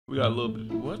We got a little bit.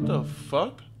 What the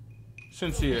fuck?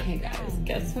 Sincere. Hey guys,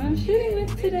 guess what I'm shooting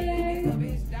with today?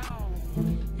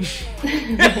 It's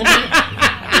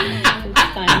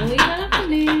finally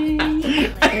happening.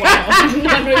 Wow,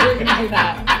 never even do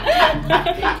that.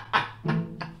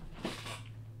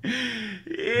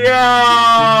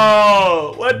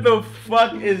 Yo! What the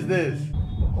fuck is this?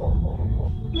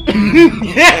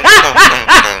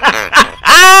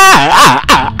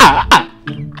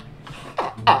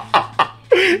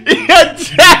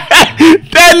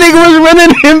 That nigga was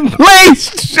running in place.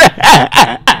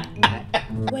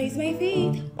 Where's my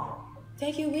feet?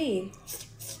 Take your weed.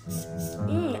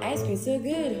 Ice cream so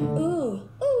good. Ooh,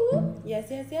 ooh. Yes,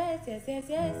 yes, yes, yes, yes,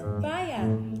 yes.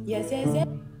 Fire. Yes, yes, yes.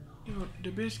 Yo, the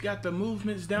bitch got the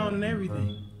movements down and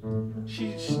everything.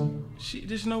 She,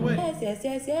 there's no way. Yes, yes,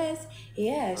 yes, yes.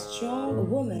 Yes, strong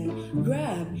woman.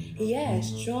 Grab.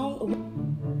 Yes,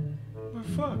 strong. We're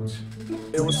fucked.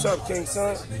 Hey, what's up, King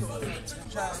Son?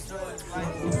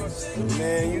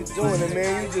 Man, you doing it,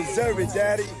 man. You deserve it,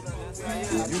 Daddy.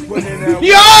 You putting in that work.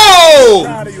 Yo! I'm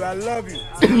proud of you. I love you.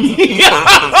 Yeah.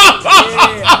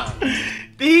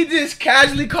 Did he just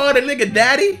casually call the nigga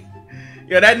daddy?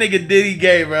 Yo, that nigga Diddy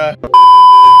gay, bro.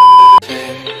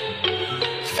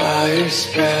 Fire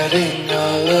spreading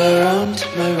all around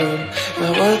my room.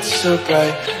 My world's so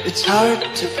bright, it's hard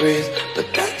to breathe, but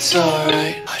that's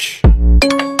alright. Hush.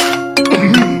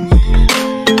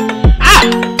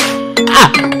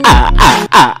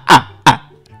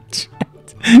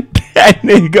 That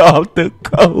nigga off the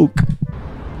coke.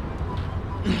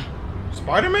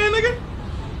 Spider-Man, nigga?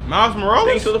 Miles Morales?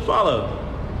 Thanks for the follow.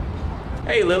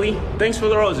 Hey, Lily, thanks for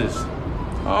the roses.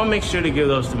 I'll make sure to give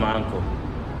those to my uncle.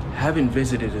 Haven't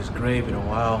visited his grave in a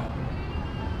while.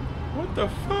 What the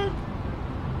fuck?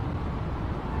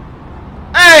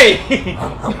 Hey!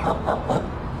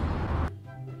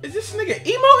 Is this nigga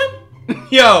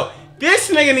emoting? Yo, this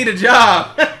nigga need a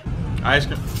job. Ice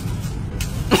cream.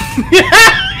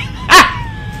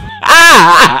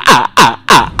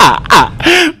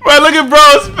 Bro, look at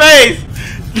bro's face.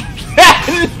 That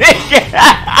nigga.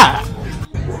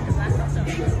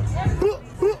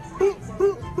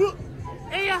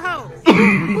 Hey, yo, ho.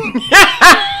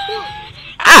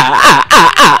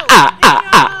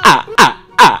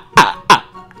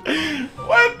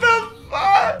 What the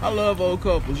fuck? I love old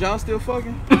couples. Y'all still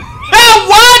fucking?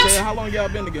 What? Say, how long y'all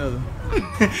been together?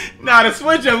 Nah, the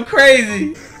switch up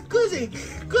crazy. Goozy,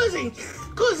 goozy,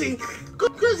 goozy,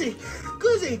 goozy,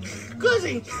 goozy,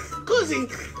 goozy, goozy,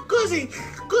 goozy,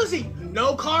 goozy.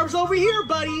 No carbs over here,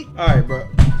 buddy. Alright, bro.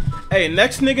 Hey,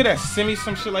 next nigga that send me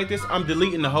some shit like this, I'm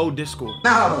deleting the whole Discord.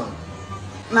 No.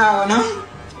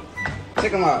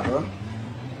 Check them out, bro.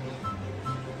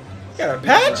 Got a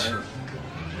patch?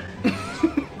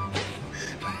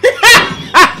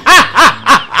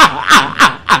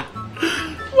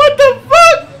 What the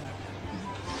fuck?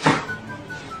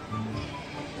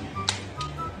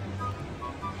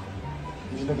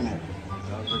 What you looking at?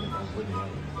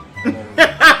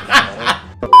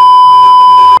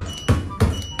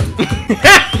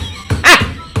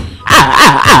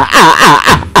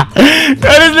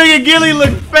 This nigga Gilly look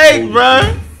fake,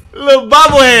 bruh. Little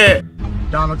bobblehead.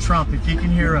 Donald Trump, if you can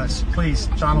hear us, please,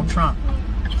 Donald Trump,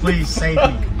 please save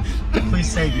me.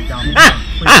 Please save me, Donald Trump,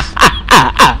 please.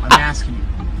 I'm asking you.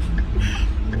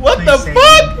 What Please the save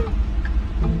fuck?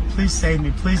 me. Please save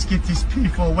me. Please get these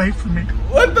people away from me.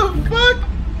 What the fuck?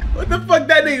 What the fuck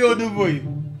that nigga gonna do for you?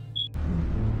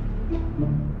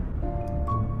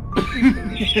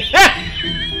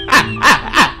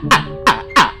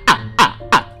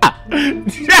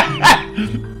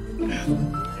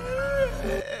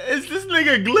 Is this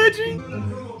nigga glitching?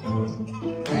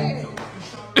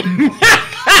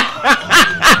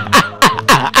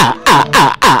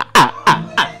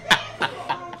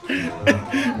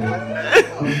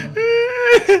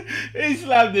 He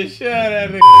slapped the shit out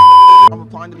of that nigga. I'm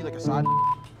applying to be like a side.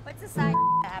 What's a side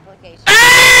application?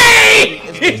 Hey!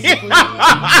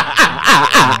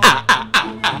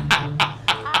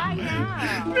 I know.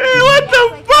 Hey, what the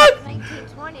fuck?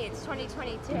 1920, it's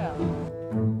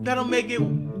 2022. That don't make it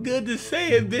good to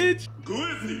say it, bitch.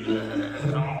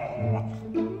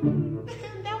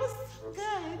 That was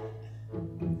good.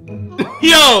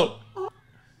 Yo!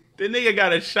 The nigga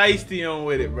got a shiesty on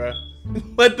with it, bro.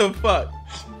 What the fuck?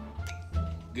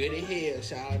 Good as hell,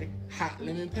 shawty. Hot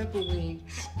lemon pepper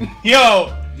wings. Yo!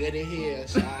 Good as hell,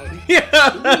 shawty.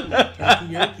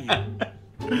 Yeah.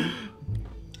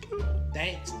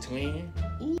 Thanks, twin.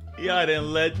 Y'all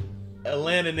didn't let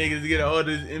Atlanta niggas get all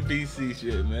this NPC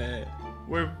shit, man.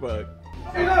 We're fucked.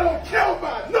 And I don't care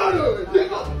about none of it,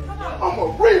 nigga. I'm a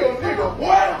real nigga,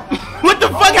 boy. What the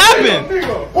fuck happened?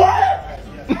 Nigga, boy.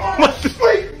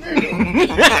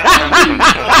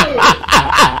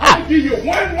 I'll give you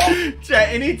one more. Chat,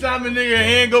 anytime a nigga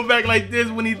hand go back like this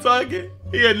when he talking,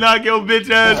 he'll knock your bitch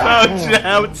ass out. Chat,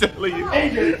 I'm telling you.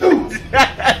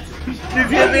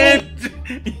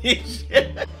 You see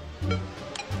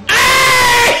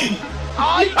me?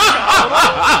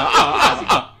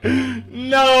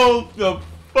 No, the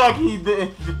fuck he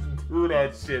didn't do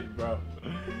that shit, bro.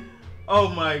 Oh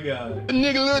my god.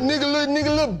 Nigga,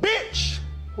 little bitch.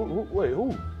 Wait,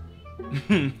 who?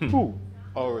 Who?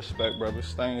 All respect, brother.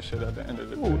 Staying shit at the end of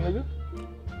the day. Who, nigga?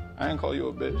 I ain't call you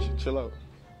a bitch. Chill out.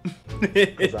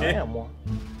 Cause I am one.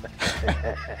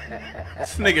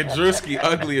 This nigga Drewski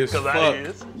ugly as fuck. I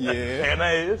is. Yeah. And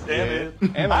I is.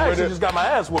 And I actually just got my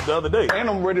ass whooped the other day. And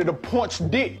I'm ready to punch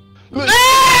dick. Look.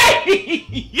 Hey!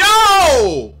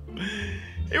 Yo!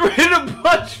 You ready to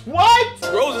punch what?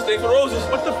 Roses, thanks for roses.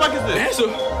 What the fuck is this?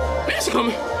 Answer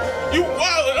coming. You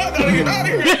wild. I gotta get out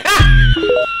of here.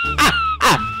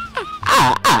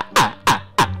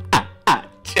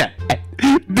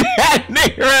 That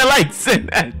nigga like Sin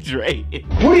Drake.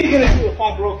 What are you gonna do if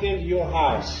I broke into your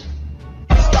house?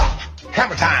 Stop.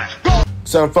 Hammer time. Go.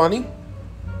 Sound funny?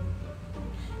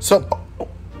 So,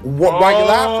 why you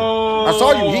laughing? I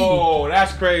saw you eating. Oh,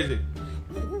 that's crazy.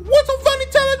 What's so funny?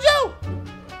 Tell a joke.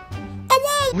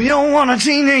 We all want a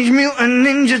teenage mutant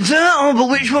ninja turtle, but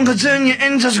which one could turn you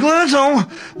into Squirtle?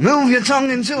 Move your tongue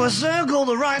into a circle,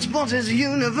 the right spot is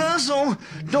universal.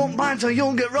 Don't bite or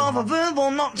you'll get rather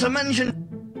verbal, not to mention...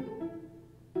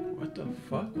 What the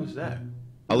fuck was that?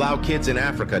 Allow kids in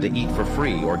Africa to eat for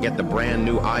free or get the brand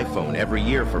new iPhone every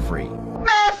year for free.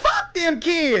 Man, fuck them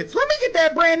kids. Let me get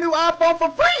that brand new iPhone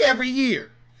for free every year.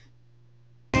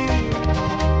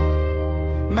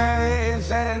 Me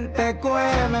dicen te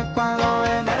cueme cuando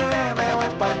en el leve voy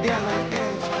partiendo el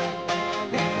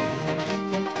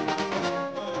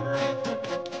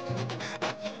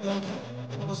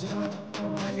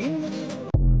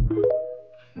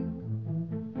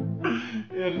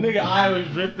Yeah, the nigga eye was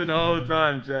drifting the whole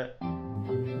time, chat.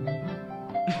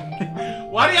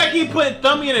 Why do y'all keep putting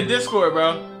Thummy in the Discord,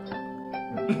 bro?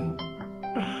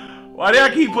 Why do y'all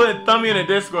keep putting Thummy in the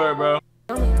Discord, bro?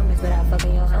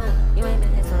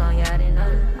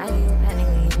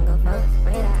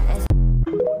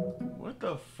 What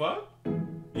the fuck?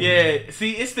 Yeah,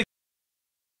 see, it's the...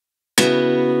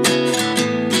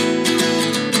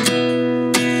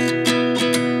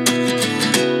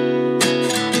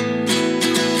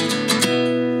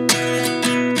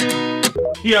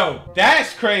 Yo,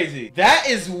 that's crazy. That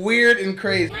is weird and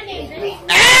crazy. My name's Reese.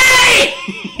 Hey!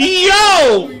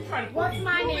 Yo! What's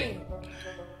my name?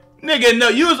 Nigga, no,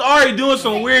 you was already doing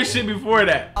some weird shit before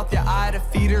that. Up your eye to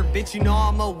feed her, bitch, you know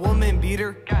I'm a woman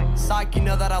beater. Psych, you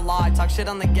know that I lie. Talk shit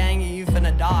on the gang and you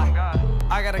finna die.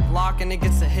 I got a Glock and it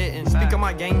gets a hitting. Speak on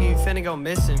my gang and you finna go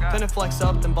missing. Finna flex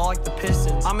up then ball like the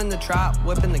Pistons. I'm in the trap,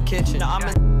 whipping the kitchen. Now I'm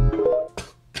in...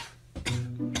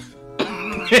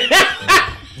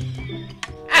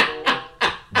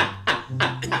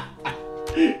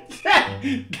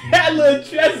 That little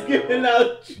chest giving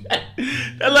out.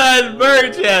 That little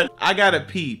bird chest. I gotta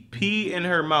pee. Pee in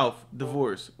her mouth.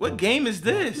 Divorce. What game is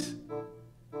this?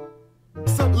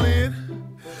 What's up, Lynn?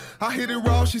 I hit it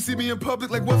raw. She see me in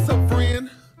public like, what's up, friend?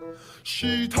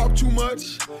 She talk too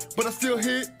much, but I still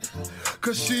hit.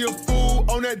 Cause she a fool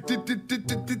on that.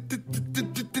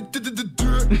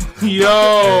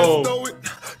 Yo.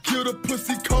 Kill the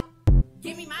pussy.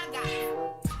 Give me my guy.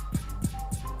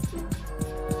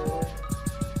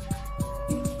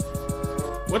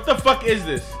 What the fuck is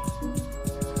this?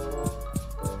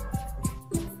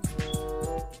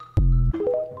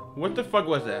 What the fuck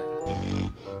was that?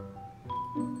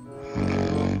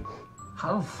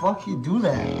 How the fuck you do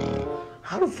that?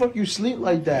 How the fuck you sleep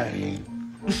like that? That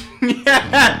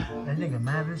nigga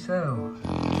mad as hell.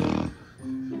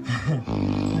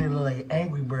 They look like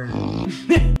Angry Bird.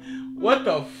 What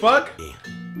the fuck?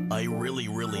 I really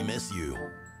miss you.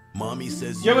 Mommy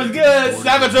says Yo, what's good,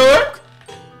 Saboteur?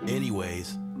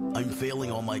 Anyways, I'm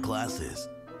failing all my classes,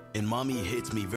 and mommy hates me very